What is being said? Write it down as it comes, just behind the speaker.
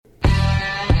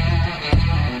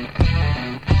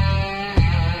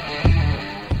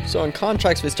So in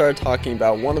contracts, we started talking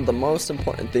about one of the most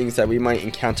important things that we might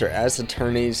encounter as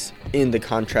attorneys in the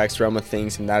contracts realm of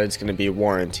things, and that is going to be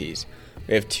warranties.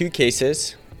 We have two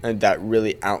cases that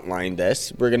really outline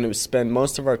this. We're going to spend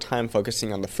most of our time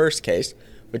focusing on the first case,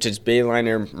 which is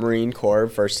Bayliner Marine Corps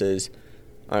versus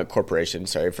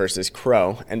versus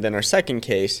Crow, and then our second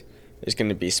case is going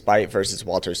to be Spite versus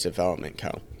Walters Development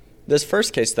Co. This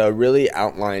first case, though, really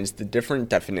outlines the different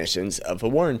definitions of a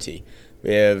warranty.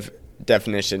 We have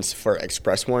definitions for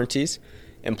express warranties,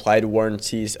 implied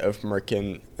warranties of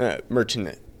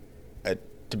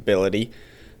merchantability,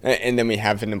 and then we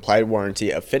have an implied warranty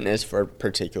of fitness for a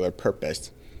particular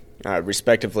purpose.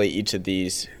 Respectively, each of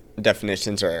these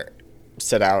definitions are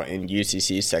set out in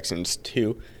UCC sections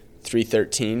 2,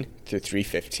 313 through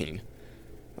 315,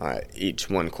 each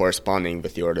one corresponding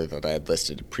with the order that I had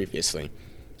listed previously.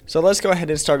 So let's go ahead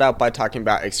and start out by talking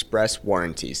about express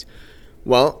warranties.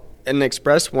 Well, an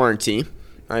express warranty,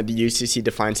 the UCC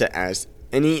defines it as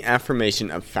any affirmation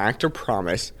of fact or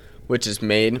promise which is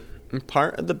made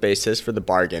part of the basis for the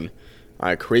bargain,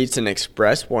 creates an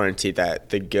express warranty that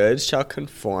the goods shall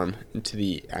conform to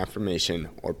the affirmation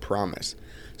or promise.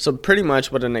 So pretty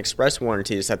much what an express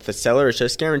warranty is that the seller is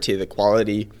just guaranteed the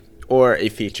quality or a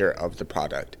feature of the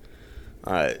product.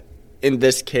 In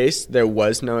this case, there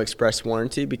was no express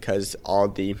warranty because all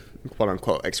the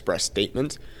quote-unquote express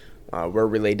statements were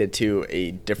related to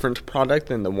a different product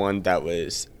than the one that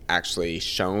was actually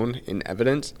shown in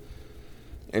evidence.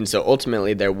 And so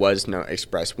ultimately, there was no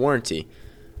express warranty.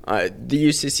 The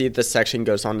UCC, this section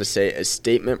goes on to say, a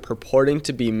statement purporting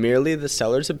to be merely the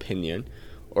seller's opinion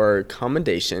or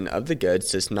commendation of the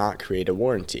goods does not create a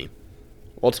warranty.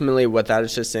 Ultimately, what that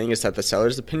is just saying is that the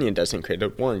seller's opinion doesn't create a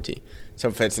warranty. So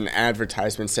if it's an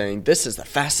advertisement saying, this is the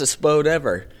fastest boat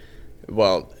ever,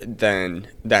 well, then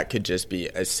that could just be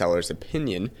a seller's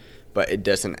opinion, but it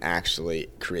doesn't actually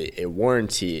create a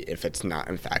warranty if it's not,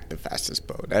 in fact, the fastest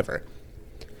boat ever.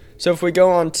 So if we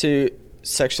go on to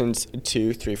sections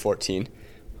 2, 3, 14,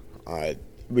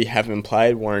 we have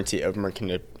implied warranty of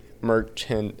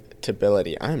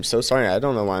merchantability. I'm so sorry. I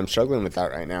don't know why I'm struggling with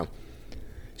that right now.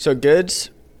 So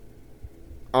goods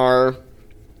are,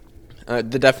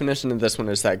 the definition of this one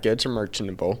is that goods are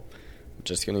merchantable. I'm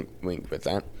just going to link with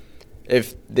that.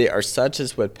 If they are such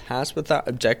as would pass without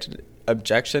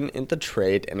objection in the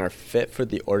trade and are fit for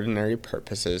the ordinary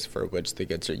purposes for which the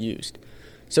goods are used.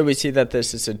 So we see that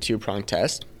this is a two-pronged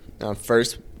test.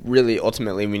 First, really,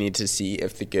 ultimately, we need to see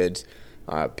if the goods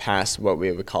pass what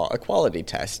we would call a quality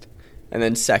test. And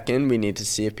then second, we need to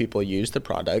see if people use the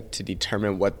product to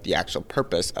determine what the actual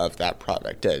purpose of that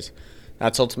product is.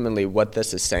 That's ultimately what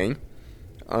this is saying.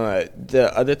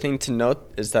 The other thing to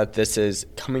note is that this is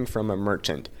coming from a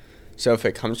merchant. So if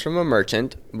it comes from a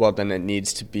merchant, well, then it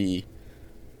needs to be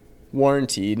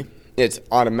warranted. It's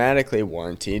automatically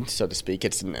warranted, so to speak.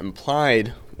 It's an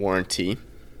implied warranty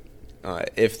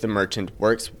if the merchant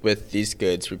works with these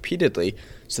goods repeatedly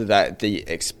so that they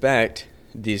expect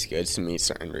these goods to meet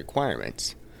certain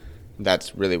requirements.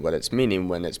 That's really what it's meaning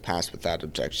when it's passed without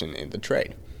objection in the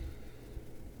trade.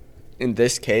 In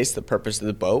this case, the purpose of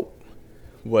the boat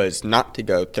was not to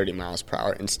go 30 miles per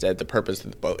hour. Instead, the purpose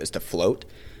of the boat is to float,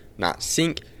 not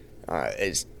sink,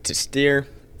 is to steer,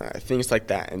 things like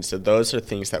that. And so those are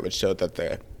things that would show that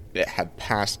it had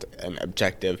passed an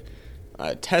objective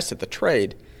test at the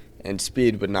trade, and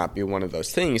speed would not be one of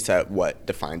those things that what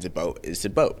defines a boat is a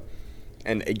boat.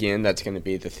 And again, that's going to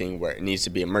be the thing where it needs to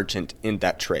be a merchant in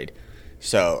that trade.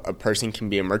 So a person can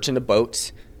be a merchant of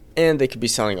boats, and they could be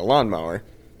selling a lawnmower.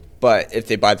 But if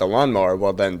they buy the lawnmower,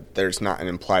 well, then there's not an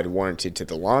implied warranty to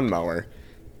the lawnmower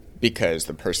because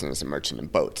the person is a merchant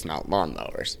of boats, not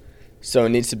lawnmowers. So it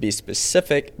needs to be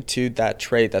specific to that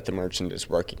trade that the merchant is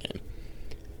working in.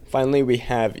 Finally, we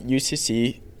have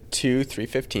UCC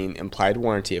 2.315, implied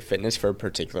warranty of fitness for a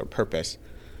particular purpose.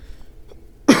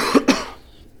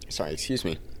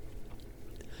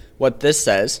 What this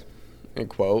says, I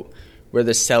quote, where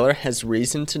the seller has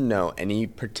reason to know any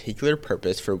particular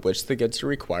purpose for which the goods are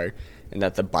required and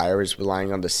that the buyer is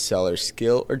relying on the seller's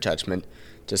skill or judgment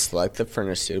to select the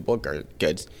furnished suitable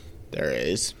goods, there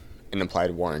is an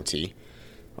implied warranty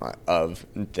of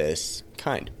this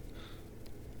kind.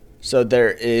 So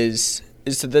this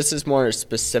is more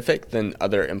specific than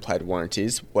other implied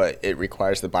warranties. What it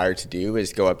requires the buyer to do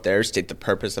is go up there, state the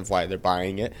purpose of why they're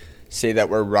buying it, say that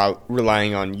we're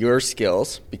relying on your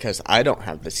skills because I don't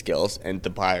have the skills, and the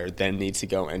buyer then needs to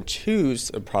go and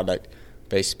choose a product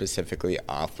based specifically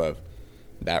off of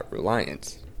that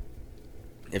reliance.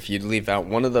 If you leave out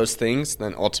one of those things,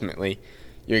 then ultimately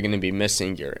you're going to be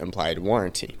missing your implied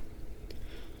warranty.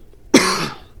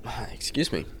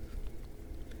 Excuse me.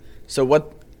 So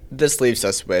what this leaves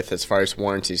us with, as far as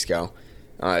warranties go,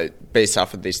 based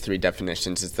off of these three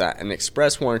definitions, is that an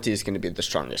express warranty is going to be the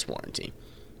strongest warranty.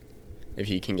 If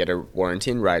you can get a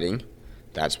warranty in writing,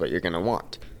 that's what you're going to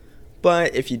want.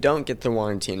 But if you don't get the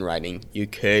warranty in writing, you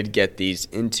could get these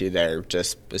into there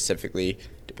just specifically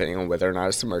depending on whether or not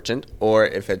it's a merchant or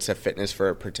if it's a fitness for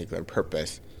a particular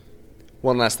purpose.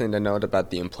 One last thing to note about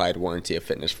the implied warranty of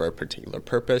fitness for a particular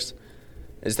purpose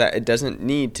is that it doesn't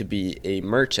need to be a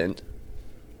merchant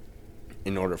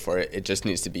in order for it. It just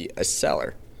needs to be a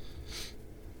seller.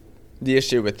 The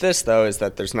issue with this, though, is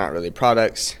that there's not really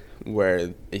products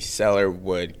where a seller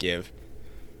would give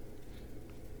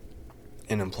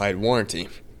an implied warranty.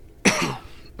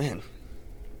 Man.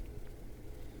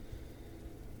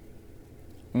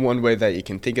 One way that you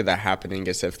can think of that happening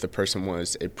is if the person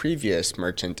was a previous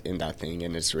merchant in that thing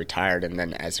and is retired, and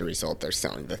then as a result they're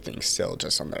selling the thing still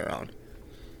just on their own.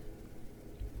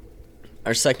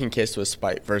 Our second case was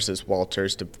Spite versus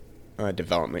Walters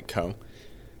Development Co.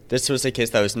 This was a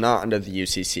case that was not under the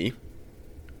UCC,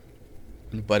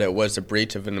 but it was a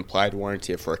breach of an implied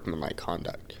warranty of workmanlike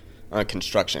conduct,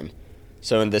 construction.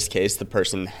 So in this case, the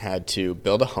person had to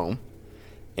build a home,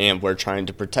 and we're trying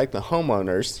to protect the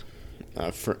homeowners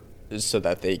so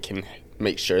that they can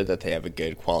make sure that they have a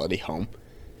good quality home.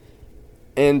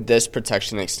 And this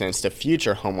protection extends to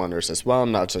future homeowners as well,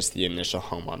 not just the initial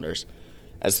homeowners.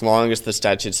 As long as the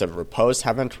statutes of repose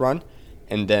haven't run,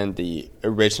 and then the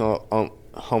original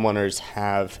homeowners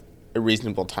have a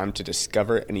reasonable time to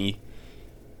discover any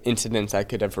incidents that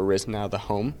could have arisen out of the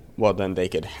home, well, then they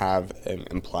could have an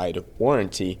implied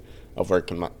warranty of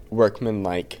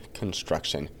workmanlike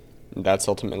construction. And that's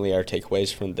ultimately our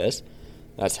takeaways from this.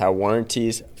 That's how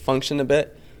warranties function a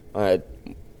bit.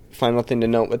 Final thing to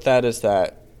note with that is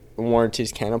that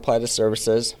warranties can apply to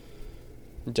services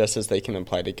just as they can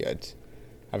apply to goods.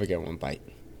 Have a good one. Bye.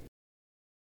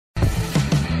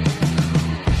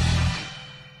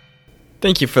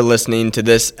 Thank you for listening to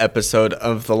this episode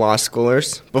of The Law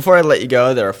Schoolers. Before I let you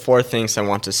go, there are 4 things I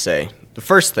want to say. The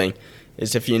first thing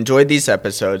is if you enjoyed these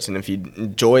episodes and if you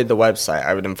enjoyed the website,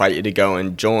 I would invite you to go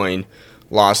and join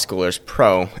Law Schoolers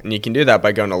Pro. And you can do that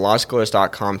by going to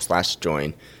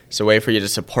lawschoolers.com/join. It's a way for you to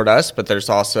support us, but there's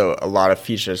also a lot of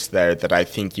features there that I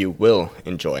think you will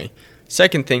enjoy.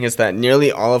 Second thing is that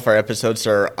nearly all of our episodes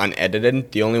are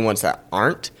unedited. The only ones that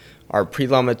aren't are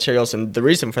pre-law materials, and the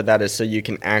reason for that is so you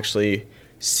can actually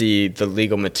see the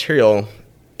legal material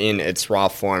in its raw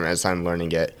form as I'm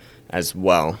learning it as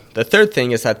well. The third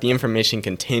thing is that the information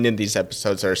contained in these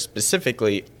episodes are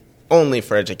specifically only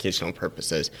for educational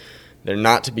purposes. They're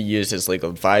not to be used as legal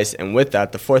advice, and with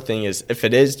that, the fourth thing is if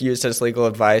it is used as legal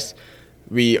advice,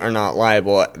 we are not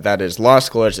liable. That is, Law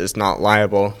Schoolers is not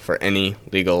liable for any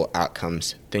legal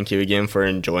outcomes. Thank you again for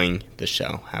enjoying the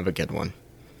show. Have a good one.